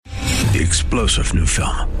The explosive new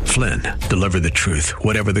film, Flynn, deliver the truth,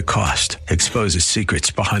 whatever the cost, exposes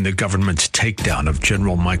secrets behind the government's takedown of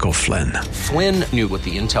General Michael Flynn. Flynn knew what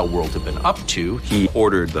the intel world had been up to. He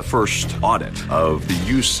ordered the first audit of the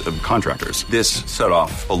use of contractors. This set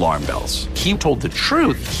off alarm bells. He told the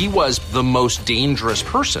truth. He was the most dangerous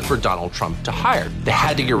person for Donald Trump to hire. They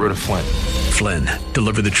had to get rid of Flynn. Flynn,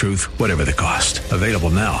 deliver the truth, whatever the cost. Available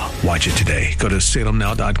now. Watch it today. Go to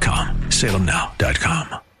salemnow.com.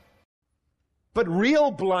 salemnow.com. But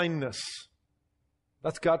real blindness,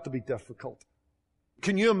 that's got to be difficult.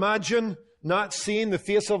 Can you imagine not seeing the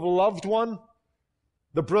face of a loved one?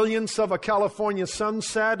 The brilliance of a California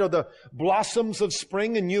sunset or the blossoms of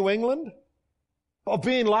spring in New England? Or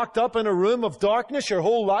being locked up in a room of darkness your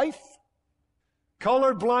whole life?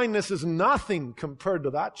 Color blindness is nothing compared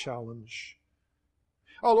to that challenge.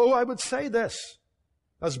 Although I would say this,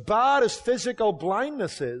 as bad as physical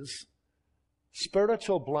blindness is,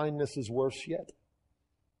 spiritual blindness is worse yet.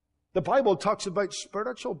 The Bible talks about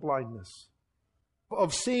spiritual blindness,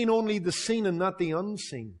 of seeing only the seen and not the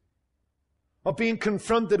unseen, of being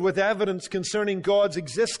confronted with evidence concerning God's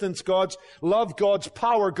existence, God's love, God's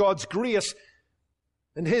power, God's grace,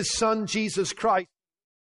 and His Son, Jesus Christ.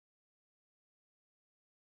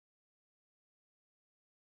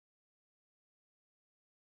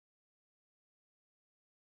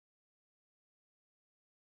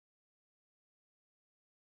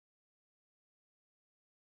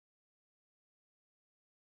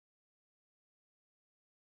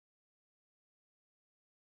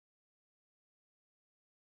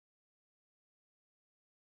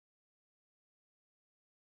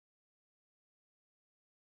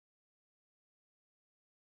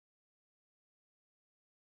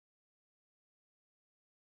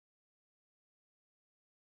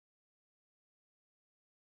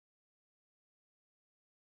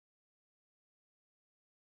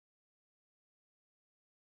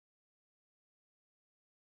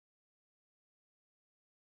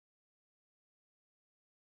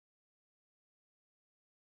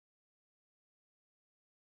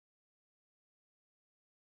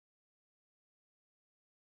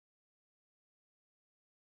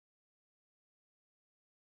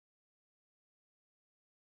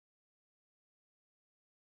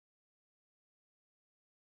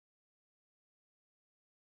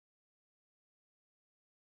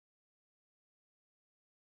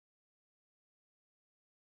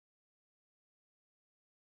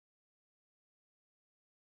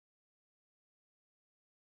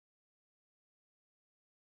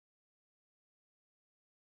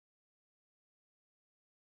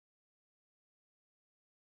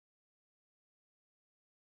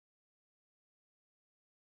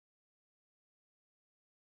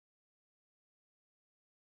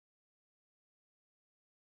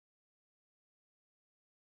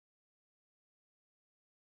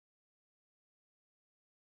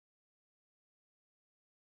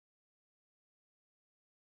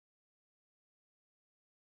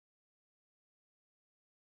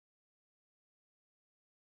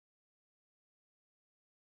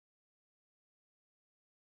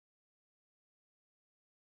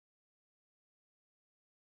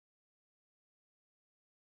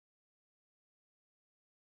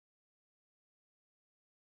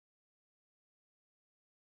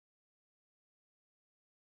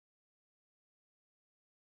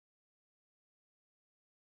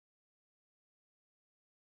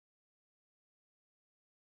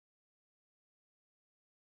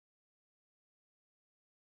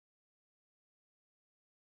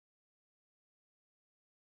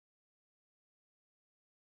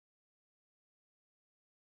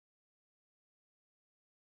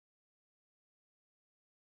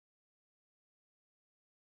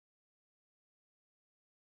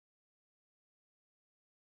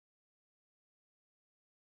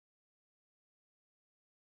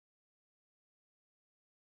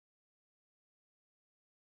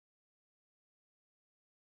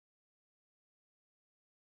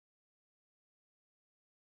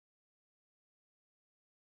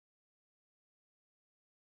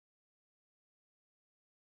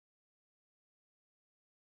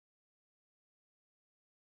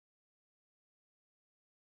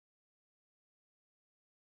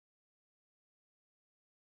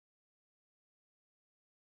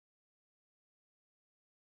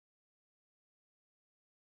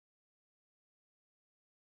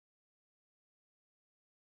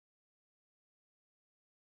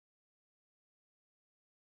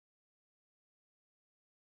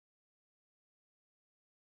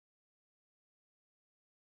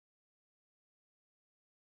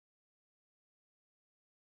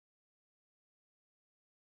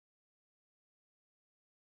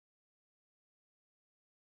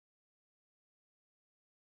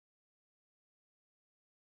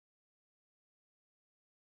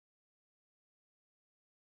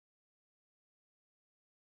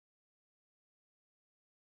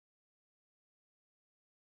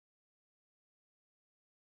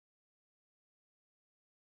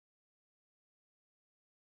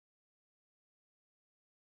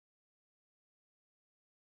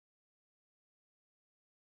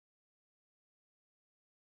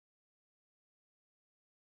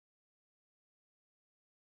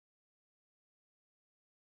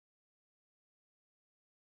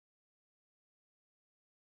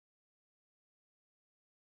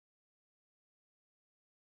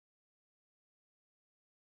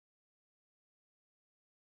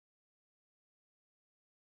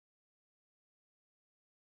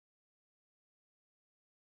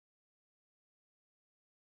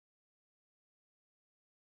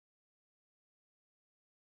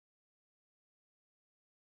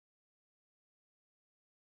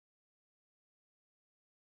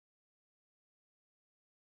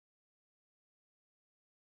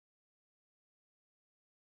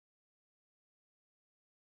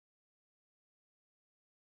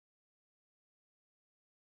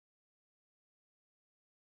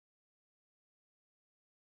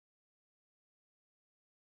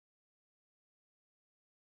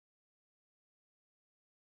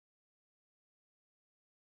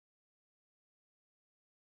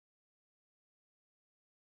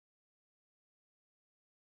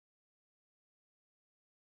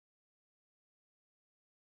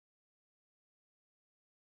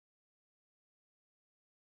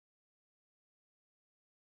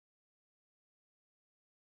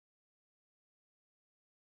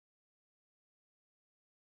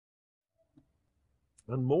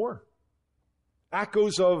 and more.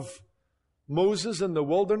 Echoes of Moses in the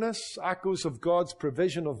wilderness, echoes of God's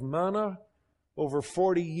provision of manna over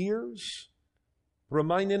 40 years,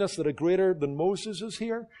 reminding us that a greater than Moses is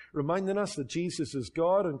here, reminding us that Jesus is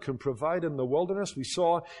God and can provide in the wilderness. We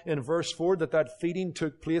saw in verse 4 that feeding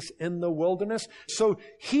took place in the wilderness. So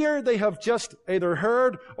here they have just either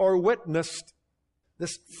heard or witnessed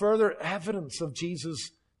this further evidence of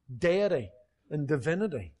Jesus' deity and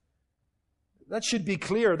divinity. That should be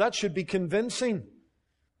clear. That should be convincing.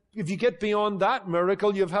 If you get beyond that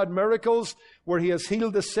miracle, you've had miracles where He has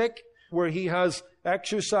healed the sick, where He has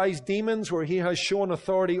exorcised demons, where He has shown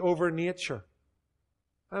authority over nature.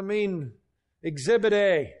 I mean, Exhibit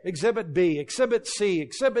A, Exhibit B, Exhibit C,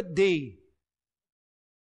 Exhibit D.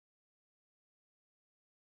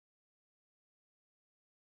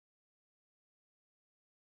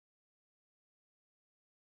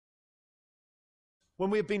 When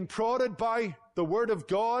we've been prodded by the Word of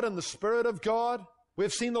God and the Spirit of God,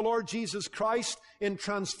 we've seen the Lord Jesus Christ in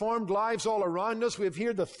transformed lives all around us. We've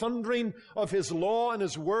heard the thundering of His law and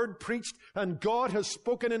His Word preached, and God has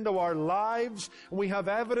spoken into our lives. And we have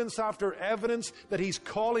evidence after evidence that He's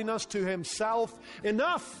calling us to Himself.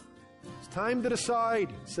 Enough! It's time to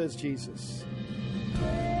decide, says Jesus.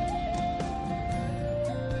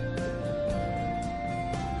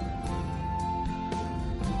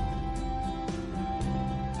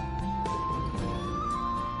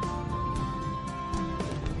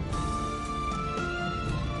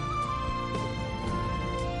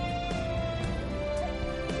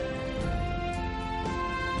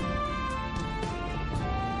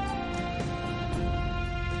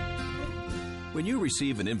 When you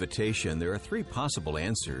receive an invitation, there are three possible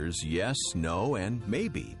answers: yes, no, and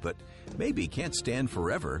maybe. But maybe can't stand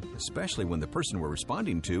forever, especially when the person we're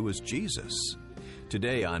responding to is Jesus.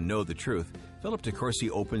 Today on Know the Truth, Philip DeCourcy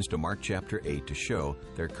opens to Mark chapter 8 to show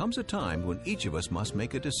there comes a time when each of us must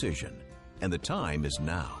make a decision, and the time is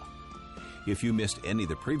now. If you missed any of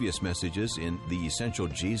the previous messages in the Essential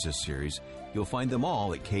Jesus series, you'll find them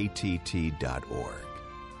all at ktt.org.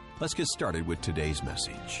 Let's get started with today's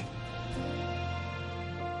message.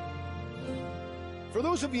 For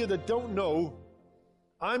those of you that don't know,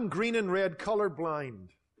 I'm green and red colorblind.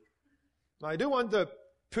 Now, I do want to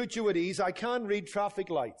put you at ease. I can read traffic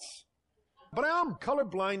lights. But I am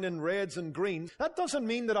colorblind in reds and greens. That doesn't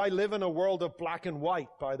mean that I live in a world of black and white,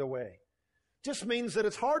 by the way. It just means that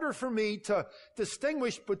it's harder for me to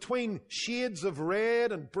distinguish between shades of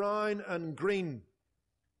red and brown and green.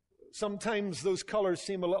 Sometimes those colors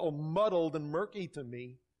seem a little muddled and murky to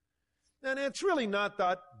me. And it's really not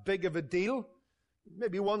that big of a deal.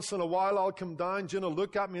 Maybe once in a while I'll come down, Gina will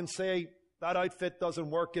look at me and say, that outfit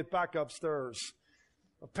doesn't work, get back upstairs.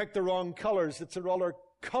 I picked the wrong colors. It's all our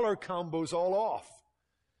color combos all off.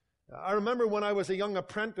 I remember when I was a young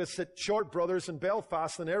apprentice at Short Brothers in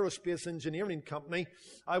Belfast, an aerospace engineering company,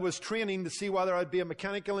 I was training to see whether I'd be a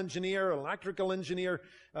mechanical engineer, an electrical engineer,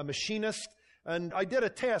 a machinist. And I did a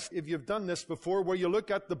test, if you've done this before, where you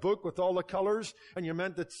look at the book with all the colors and you're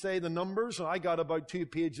meant to say the numbers. And I got about 2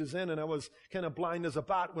 pages in and I was kind of blind as a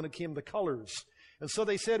bat when it came to colors. And so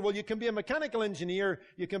they said, well, you can be a mechanical engineer,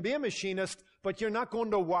 you can be a machinist, but you're not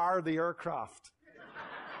going to wire the aircraft.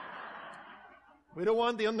 We don't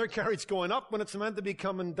want the undercarriage going up when it's meant to be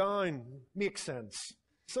coming down. Makes sense.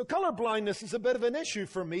 So color blindness is a bit of an issue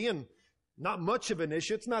for me, and not much of an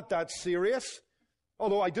issue. It's not that serious.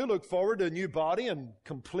 Although I do look forward to a new body and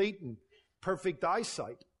complete and perfect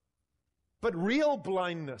eyesight. But real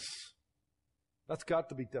blindness, that's got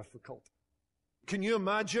to be difficult. Can you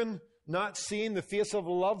imagine not seeing the face of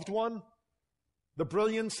a loved one? The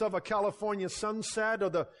brilliance of a California sunset or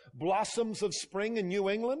the blossoms of spring in New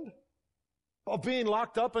England? Of being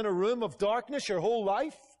locked up in a room of darkness your whole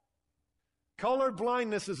life? Color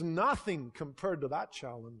blindness is nothing compared to that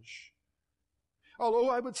challenge. Although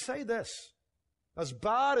I would say this, as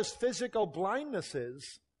bad as physical blindness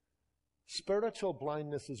is, spiritual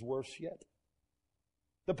blindness is worse yet.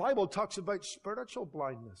 The Bible talks about spiritual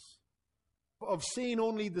blindness, of seeing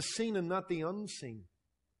only the seen and not the unseen,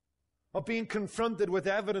 of being confronted with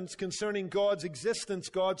evidence concerning God's existence,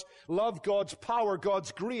 God's love, God's power,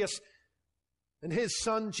 God's grace, and His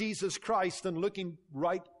Son, Jesus Christ, and looking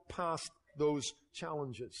right past those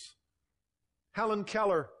challenges. Helen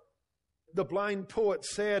Keller, the blind poet,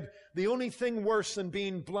 said, the only thing worse than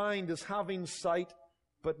being blind is having sight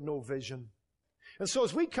but no vision. And so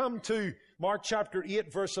as we come to Mark chapter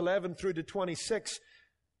 8, verse 11 through to 26,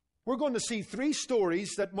 we're going to see 3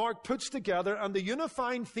 stories that Mark puts together, and the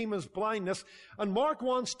unifying theme is blindness. And Mark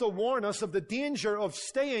wants to warn us of the danger of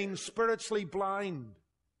staying spiritually blind.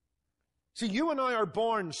 See, you and I are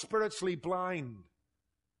born spiritually blind.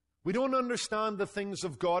 We don't understand the things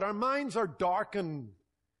of God. Our minds are darkened.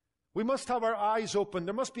 We must have our eyes open.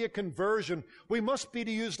 There must be a conversion. We must be,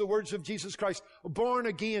 to use the words of Jesus Christ, born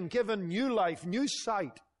again, given new life, new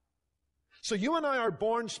sight. So you and I are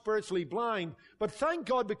born spiritually blind, but thank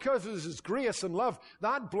God, because of His grace and love,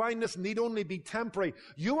 that blindness need only be temporary.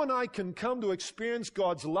 You and I can come to experience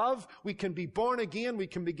God's love. We can be born again. We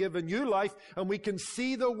can be given new life, and we can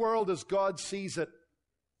see the world as God sees it.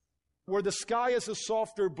 Where the sky is a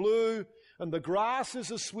softer blue and the grass is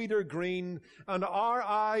a sweeter green, and our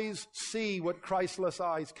eyes see what Christless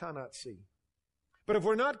eyes cannot see. But if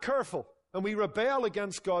we're not careful and we rebel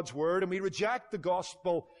against God's word and we reject the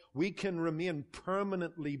gospel, we can remain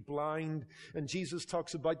permanently blind. And Jesus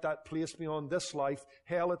talks about that place beyond this life,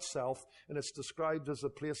 hell itself, and it's described as a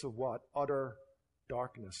place of what? Utter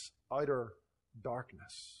darkness. Utter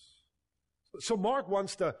darkness. So Mark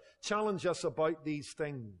wants to challenge us about these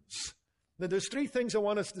things. Now there's three things I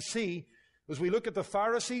want us to see as we look at the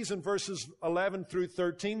Pharisees in verses 11 through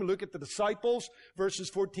 13. We look at the disciples, verses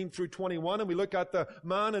 14 through 21. And we look at the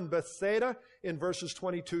man in Bethsaida in verses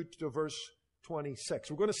 22 to verse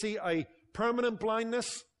 26. We're going to see a permanent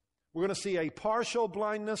blindness. We're going to see a partial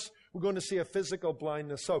blindness. We're going to see a physical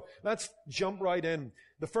blindness. So let's jump right in.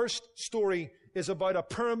 The first story is about a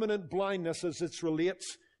permanent blindness as it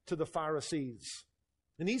relates to the Pharisees.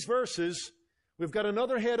 In these verses, we've got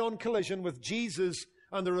another head-on collision with Jesus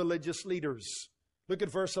and the religious leaders. Look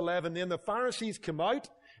at verse 11. Then the Pharisees came out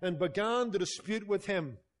and began to dispute with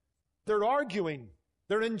him. They're arguing.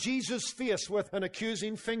 They're in Jesus' face with an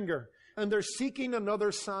accusing finger. And they're seeking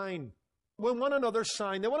another sign. They want another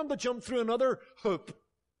sign. They want him to jump through another hoop.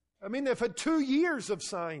 I mean, they've had 2 years of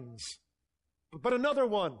signs. But another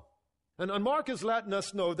one. And Mark is letting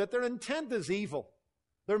us know that their intent is evil.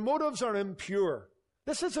 Their motives are impure.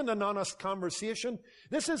 This isn't an honest conversation.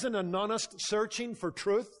 This isn't an honest searching for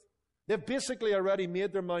truth. They've basically already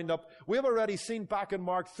made their mind up. We've already seen back in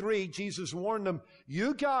Mark 3, Jesus warned them,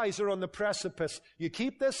 you guys are on the precipice. You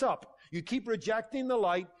keep this up. You keep rejecting the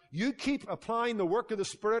light. You keep applying the work of the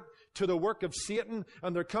Spirit to the work of Satan.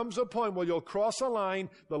 And there comes a point where you'll cross a line,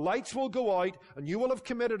 the lights will go out, and you will have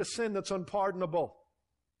committed a sin that's unpardonable.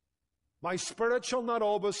 My spirit shall not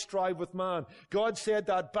always strive with man. God said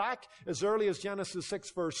that back as early as Genesis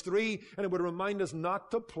 6 verse 3, and it would remind us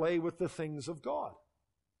not to play with the things of God.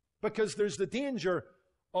 Because there's the danger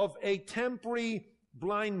of a temporary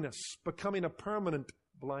blindness becoming a permanent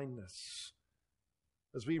blindness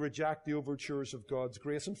as we reject the overtures of God's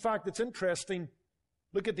grace. In fact, it's interesting.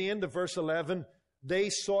 Look at the end of verse 11.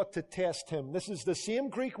 They sought to test him. This is the same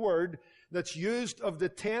Greek word that's used of the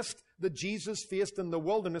test that Jesus faced in the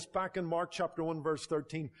wilderness back in Mark chapter 1 verse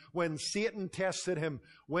 13, when Satan tested him,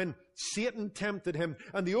 when Satan tempted him.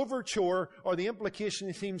 And the overture, or the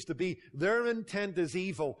implication seems to be, their intent is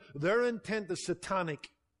evil. Their intent is satanic.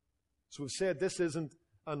 So we've said this isn't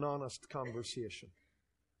an honest conversation.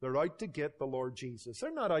 They're out to get the Lord Jesus.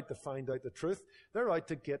 They're not out to find out the truth. They're out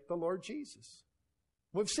to get the Lord Jesus.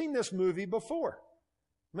 We've seen this movie before.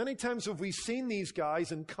 Many times have we seen these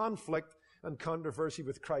guys in conflict and controversy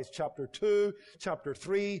with Christ. Chapter 2, chapter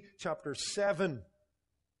 3, chapter 7.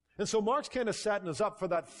 And so Mark's kind of setting us up for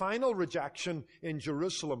that final rejection in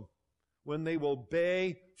Jerusalem when they will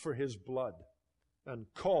beg for his blood and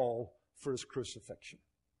call for his crucifixion.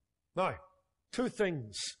 Now, two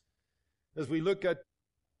things as we look at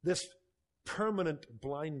this permanent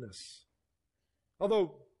blindness.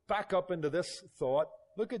 Although, back up into this thought,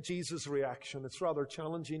 look at Jesus' reaction. It's rather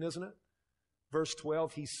challenging, isn't it? Verse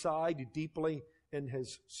 12, he sighed deeply in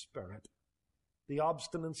his spirit. The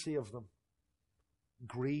obstinacy of them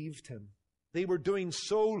grieved him. They were doing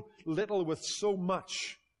so little with so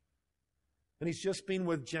much. And he's just been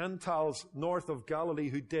with Gentiles north of Galilee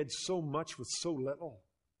who did so much with so little.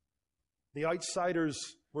 The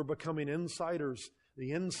outsiders were becoming insiders.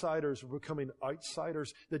 The insiders were becoming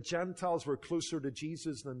outsiders. The Gentiles were closer to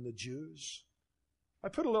Jesus than the Jews. I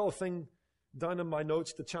put a little thing down in my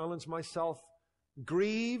notes to challenge myself.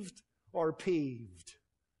 Grieved or peeved?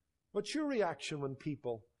 What's your reaction when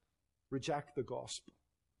people reject the gospel?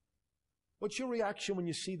 What's your reaction when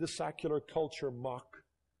you see the secular culture mock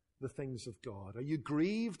the things of God? Are you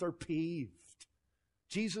grieved or peeved?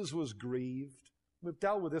 Jesus was grieved. We've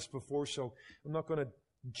dealt with this before, so I'm not going to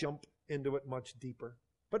jump into it much deeper.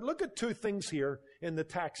 But look at two things here in the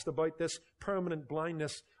text about this permanent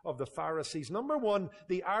blindness of the Pharisees. Number one,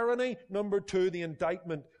 the irony. Number two, the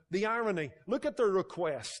indictment. The irony. Look at their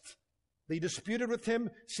request. They disputed with him,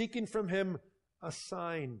 seeking from him a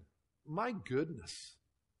sign. My goodness.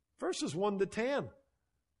 Verses 1 to 10.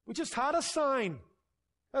 We just had a sign.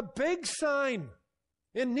 A big sign.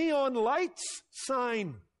 In neon lights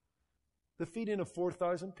sign. The feeding of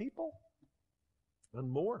 4,000 people and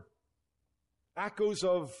more. Echoes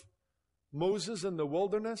of Moses in the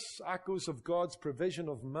wilderness, echoes of God's provision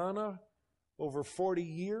of manna over 40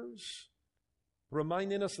 years,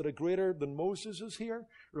 reminding us that a greater than Moses is here,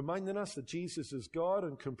 reminding us that Jesus is God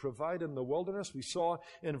and can provide in the wilderness. We saw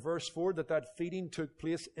in verse 4 that feeding took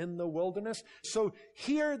place in the wilderness. So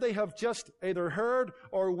here they have just either heard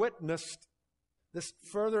or witnessed this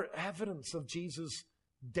further evidence of Jesus'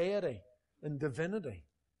 deity and divinity.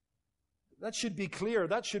 That should be clear.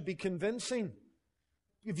 That should be convincing.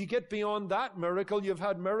 If you get beyond that miracle, you've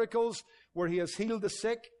had miracles where he has healed the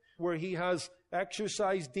sick, where he has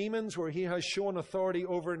exorcised demons, where he has shown authority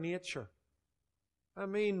over nature. I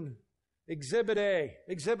mean, Exhibit A,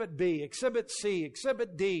 Exhibit B, Exhibit C,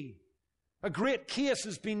 Exhibit D. A great case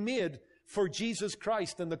has been made for Jesus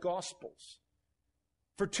Christ in the Gospels.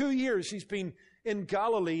 For 2 years, he's been in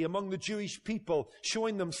Galilee among the Jewish people,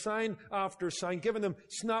 showing them sign after sign, giving them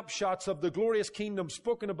snapshots of the glorious kingdom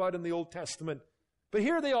spoken about in the Old Testament. But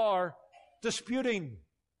here they are, disputing,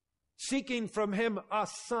 seeking from him a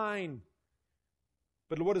sign.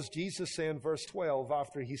 But what does Jesus say in verse 12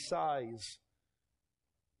 after he sighs?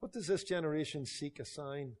 What does this generation seek a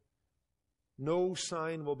sign? No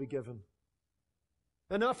sign will be given.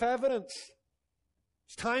 Enough evidence.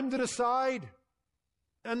 It's time to decide.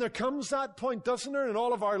 And there comes that point, doesn't there, in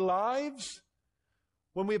all of our lives,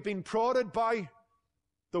 when we've been prodded by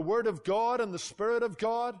the Word of God and the Spirit of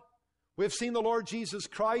God. We've seen the Lord Jesus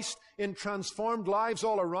Christ in transformed lives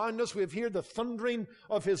all around us. We've heard the thundering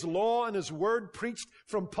of His law and His Word preached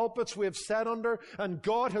from pulpits we have sat under. And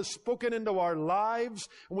God has spoken into our lives.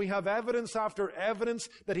 And we have evidence after evidence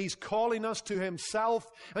that He's calling us to Himself.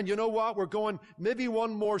 And you know what? We're going, maybe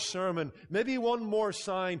one more sermon, maybe one more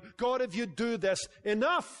sign. God, if you do this,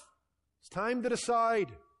 enough. It's time to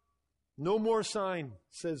decide. No more sign,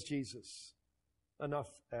 says Jesus. Enough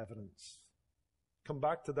evidence. Come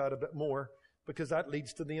back to that a bit more, because that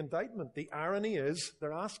leads to the indictment. The irony is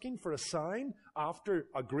they're asking for a sign after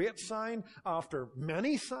a great sign, after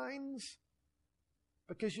many signs.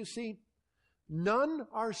 Because you see, none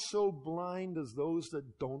are so blind as those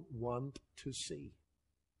that don't want to see.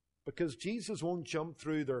 Because Jesus won't jump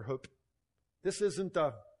through their hoop. This isn't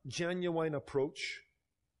a genuine approach.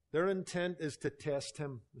 Their intent is to test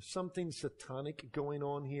Him. There's something satanic going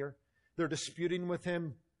on here. They're disputing with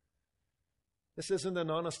Him. This isn't an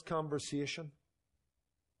honest conversation.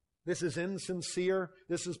 This is insincere.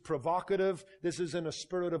 This is provocative. This is in a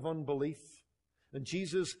spirit of unbelief. And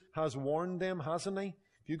Jesus has warned them, hasn't He?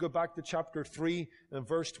 If you go back to chapter 3 and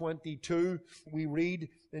verse 22, we read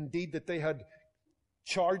indeed that they had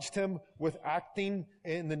charged Him with acting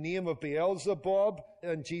in the name of Beelzebub.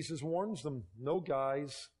 And Jesus warns them, no,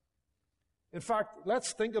 guys. In fact,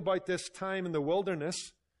 let's think about this time in the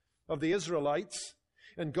wilderness of the Israelites.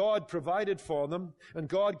 And God provided for them, and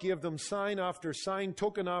God gave them sign after sign,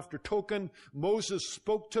 token after token. Moses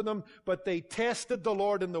spoke to them, but they tested the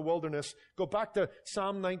Lord in the wilderness. Go back to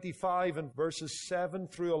Psalm 95 and verses 7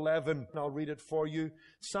 through 11, and I'll read it for you.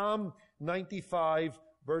 Psalm 95,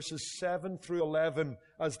 verses 7 through 11,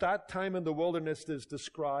 as that time in the wilderness is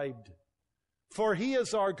described. For He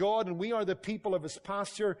is our God, and we are the people of His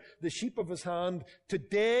pasture, the sheep of His hand.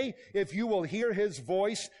 Today, if you will hear His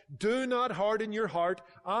voice, do not harden your heart,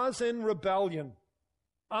 as in rebellion,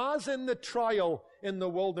 as in the trial in the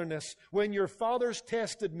wilderness, when your fathers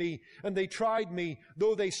tested me, and they tried me,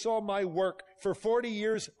 though they saw my work. For 40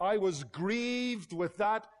 years I was grieved with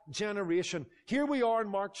that generation. Here we are in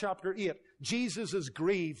Mark chapter 8. Jesus is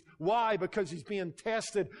grieved. Why? Because He's being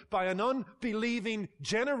tested by an unbelieving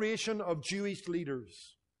generation of Jewish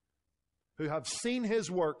leaders who have seen His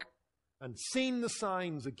work and seen the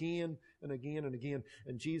signs again and again and again.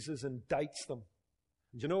 And Jesus indicts them.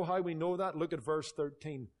 Do you know how we know that? Look at verse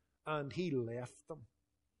 13. And He left them.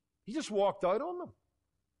 He just walked out on them.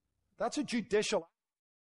 That's a judicial.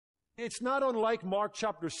 It's not unlike Mark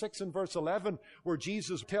chapter 6 and verse 11, where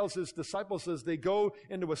Jesus tells His disciples as they go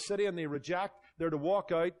into a city and they reject, they're to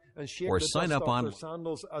walk out and shake the dust off their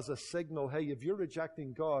sandals as a signal. Hey, if you're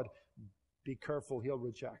rejecting God, be careful, He'll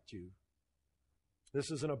reject you. This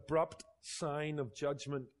is an abrupt sign of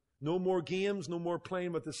judgment. No more games, no more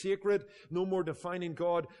playing with the sacred, no more defining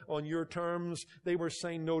God on your terms. They were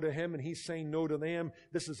saying no to Him and He's saying no to them.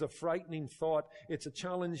 This is a frightening thought. It's a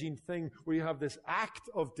challenging thing where you have this act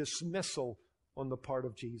of dismissal on the part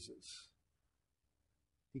of Jesus.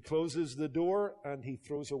 He closes the door and He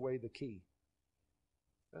throws away the key.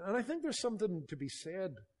 And I think there's something to be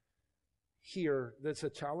said here that's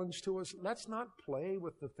a challenge to us. Let's not play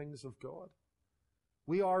with the things of God.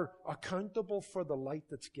 We are accountable for the light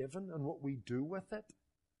that's given and what we do with it.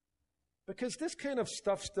 Because this kind of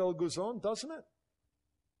stuff still goes on, doesn't it?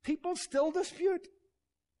 People still dispute.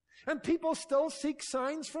 And people still seek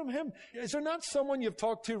signs from him. Is there not someone you've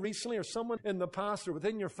talked to recently or someone in the past or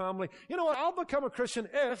within your family? You know what? I'll become a Christian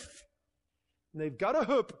if they've got a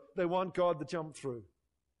hoop they want God to jump through.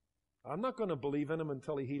 I'm not going to believe in him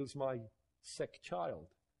until he heals my sick child.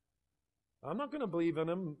 I'm not going to believe in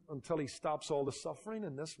him until he stops all the suffering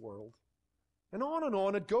in this world. And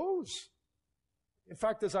on it goes. In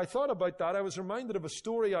fact, as I thought about that, I was reminded of a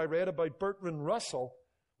story I read about Bertrand Russell,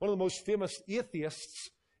 one of the most famous atheists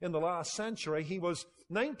in the last century. He was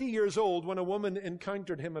 90 years old when a woman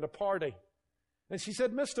encountered him at a party. And she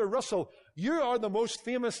said, Mr. Russell, you are the most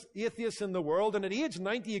famous atheist in the world, and at age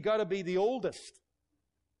 90 you got to be the oldest.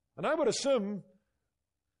 And I would assume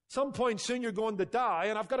some point soon you're going to die,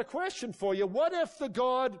 and I've got a question for you. What if the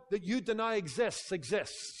God that you deny exists?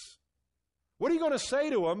 What are you going to say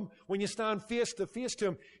to him when you stand face to face to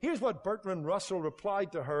him? Here's what Bertrand Russell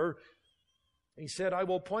replied to her. He said, I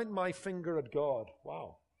will point my finger at God.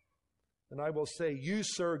 Wow. And I will say, you,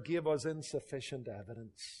 sir, give us insufficient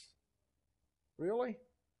evidence. Really?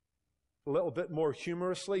 A little bit more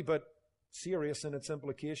humorously, but serious in its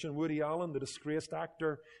implication. Woody Allen, the disgraced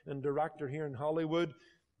actor and director here in Hollywood,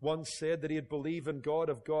 once said that he'd believe in God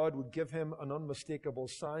if God would give him an unmistakable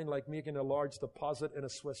sign, like making a large deposit in a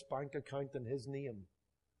Swiss bank account in his name.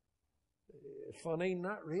 Funny?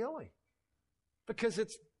 Not really. Because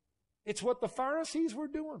it's what the Pharisees were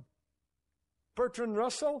doing. Bertrand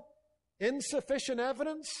Russell, insufficient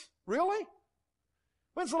evidence? Really?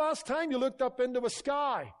 When's the last time you looked up into a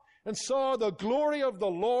sky and saw the glory of the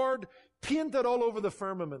Lord painted all over the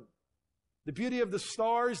firmament? The beauty of the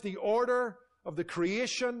stars, the order of the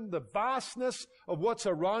creation, the vastness of what's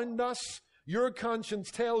around us. Your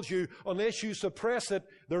conscience tells you, unless you suppress it,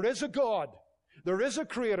 there is a God, there is a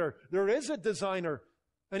creator, there is a designer,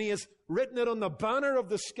 and he has written it on the banner of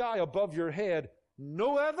the sky above your head.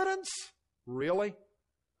 No evidence? Really?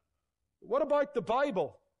 What about the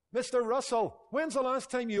Bible? Mr. Russell, when's the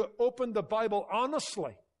last time you opened the Bible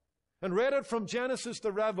honestly and read it from Genesis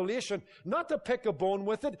to Revelation, not to pick a bone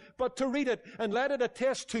with it, but to read it and let it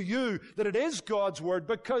attest to you that it is God's Word,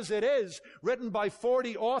 because it is written by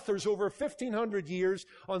 40 authors over 1,500 years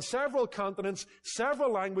on several continents,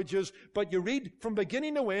 several languages, but you read from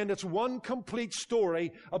beginning to end, it's one complete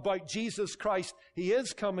story about Jesus Christ. He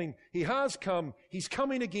is coming. He has come. He's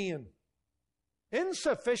coming again.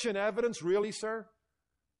 Insufficient evidence, really, sir?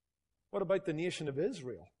 What about the nation of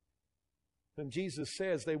Israel? And Jesus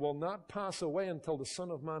says they will not pass away until the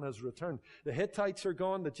Son of Man has returned. The Hittites are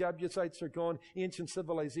gone. The Jebusites are gone. Ancient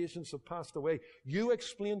civilizations have passed away. You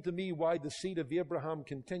explain to me why the seed of Abraham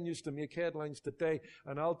continues to make headlines today,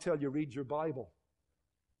 and I'll tell you, read your Bible.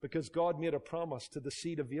 Because God made a promise to the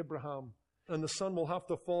seed of Abraham. And the sun will have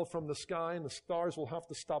to fall from the sky, and the stars will have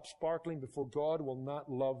to stop sparkling before God will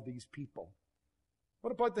not love these people.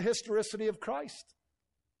 What about the historicity of Christ?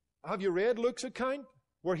 Have you read Luke's account,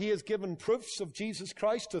 where he has given proofs of Jesus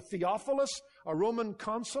Christ to Theophilus, a Roman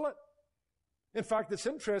consulate? In fact, it's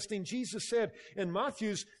interesting. Jesus said in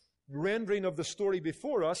Matthew's rendering of the story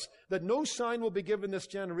before us that no sign will be given this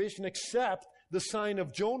generation except the sign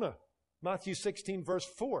of Jonah. Matthew 16, verse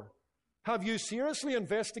 4. Have you seriously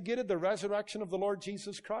investigated the resurrection of the Lord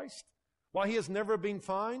Jesus Christ? Why he has never been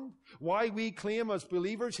found? Why we claim as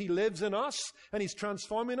believers he lives in us and he's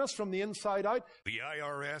transforming us from the inside out? The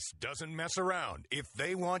IRS doesn't mess around. If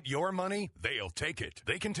they want your money, they'll take it.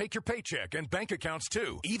 They can take your paycheck and bank accounts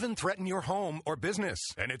too, even threaten your home or business.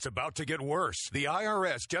 And it's about to get worse. The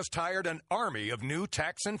IRS just hired an army of new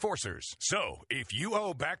tax enforcers. So, if you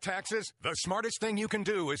owe back taxes, the smartest thing you can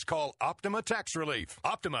do is call Optima Tax Relief.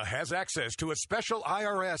 Optima has access to a special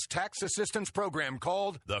IRS tax assistance program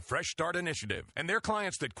called the Fresh Start Initiative, and their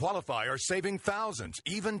clients that qualify are saving thousands,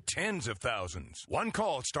 even tens of thousands. One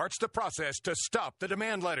call starts the process to stop the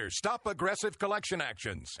demand letters, stop aggressive collection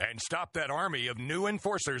actions, and stop that army of new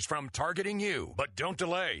enforcers from targeting you. But don't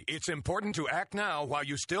delay. It's important to act now while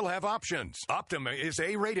you still have options. Optima is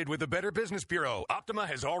A-rated with the Better Business Bureau. Optima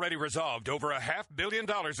has already resolved over $500 million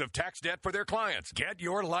of tax debt for their clients. Get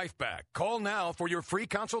your life back. Call now for your free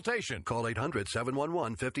consultation. Call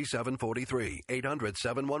 800-711-5743.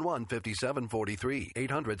 800-711-5743.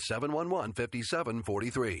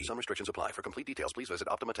 800-711-5743. Some restrictions apply. For complete details, please visit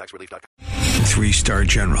OptimaTaxRelief.com. 3-star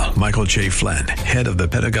General Michael J. Flynn, head of the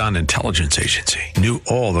Pentagon Intelligence Agency, knew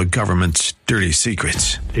all the government's dirty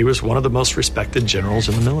secrets. He was one of the most respected generals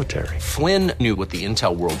in the military. Flynn knew what the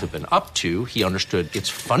intel world had been up to. He understood its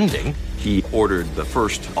funding. He ordered the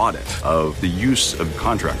first audit of the use of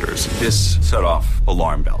contractors. This set off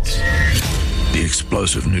alarm bells. The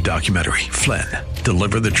explosive new documentary, Flynn,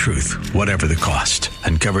 Deliver the truth, whatever the cost.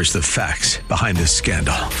 Uncovers the facts behind the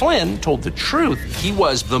scandal. Flynn told the truth. He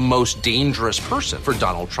was the most dangerous person for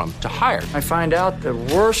Donald Trump to hire. I find out the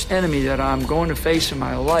worst enemy that I'm going to face in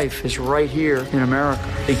my life is right here in America.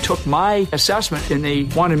 They took my assessment and they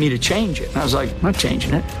wanted me to change it. And I was like, I'm not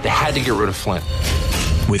changing it. They had to get rid of Flynn.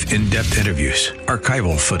 With in-depth interviews,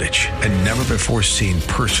 archival footage, and never-before-seen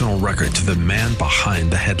personal records of the man behind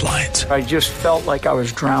the headlines. I just felt like I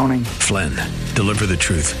was drowning. Flynn, deliver the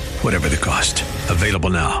truth, whatever the cost.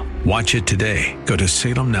 Available now. Watch it today. Go to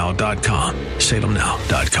salemnow.com.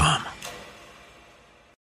 salemnow.com.